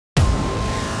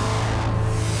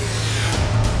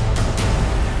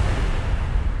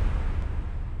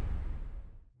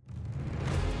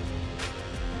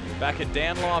Back at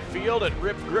Danlaw Field at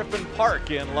Rip Griffin Park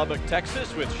in Lubbock,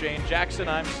 Texas with Shane Jackson.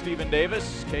 I'm Stephen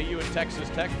Davis. KU and Texas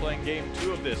Tech playing game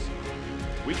 2 of this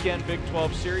weekend Big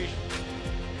 12 series.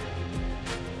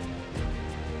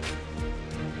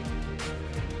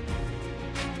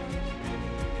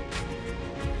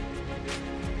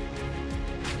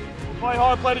 Play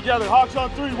hard, play together. Hawks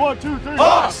on 3, 1, 2, 3.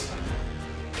 Hawks!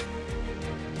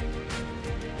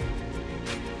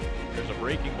 There's a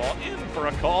breaking ball in for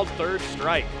a called third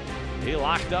strike. He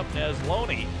locked up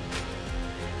Nesloney.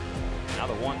 Now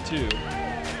the 1-2.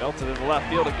 Belted in the left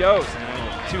field it goes.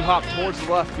 And two hop towards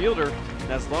the left fielder.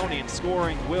 Nesloney, and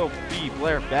scoring will be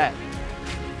Blair Beck.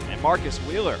 And Marcus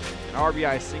Wheeler, an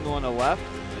RBI single in the left.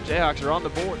 The Jayhawks are on the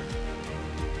board.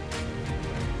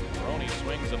 Maroney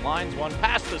swings and lines one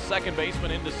past the second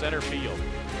baseman into center field.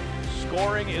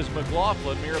 Scoring is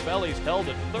McLaughlin. Mirabelli's held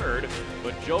at third,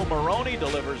 but Joe Maroney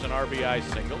delivers an RBI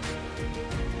single.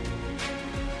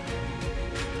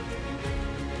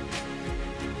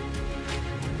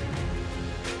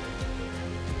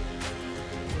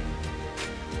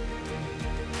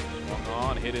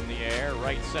 On, hit in the air,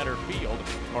 right center field.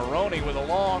 Maroney with a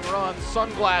long run,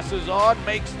 sunglasses on,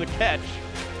 makes the catch.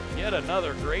 Yet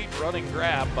another great running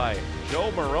grab by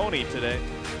Joe Maroney today.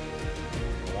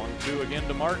 1-2 again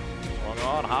to Martin. Swung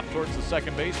on, hop towards the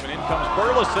second baseman. In comes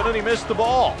Burleson, and he missed the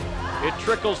ball. It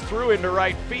trickles through into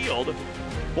right field.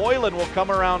 Boylan will come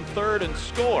around third and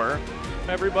score.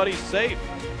 Everybody's safe.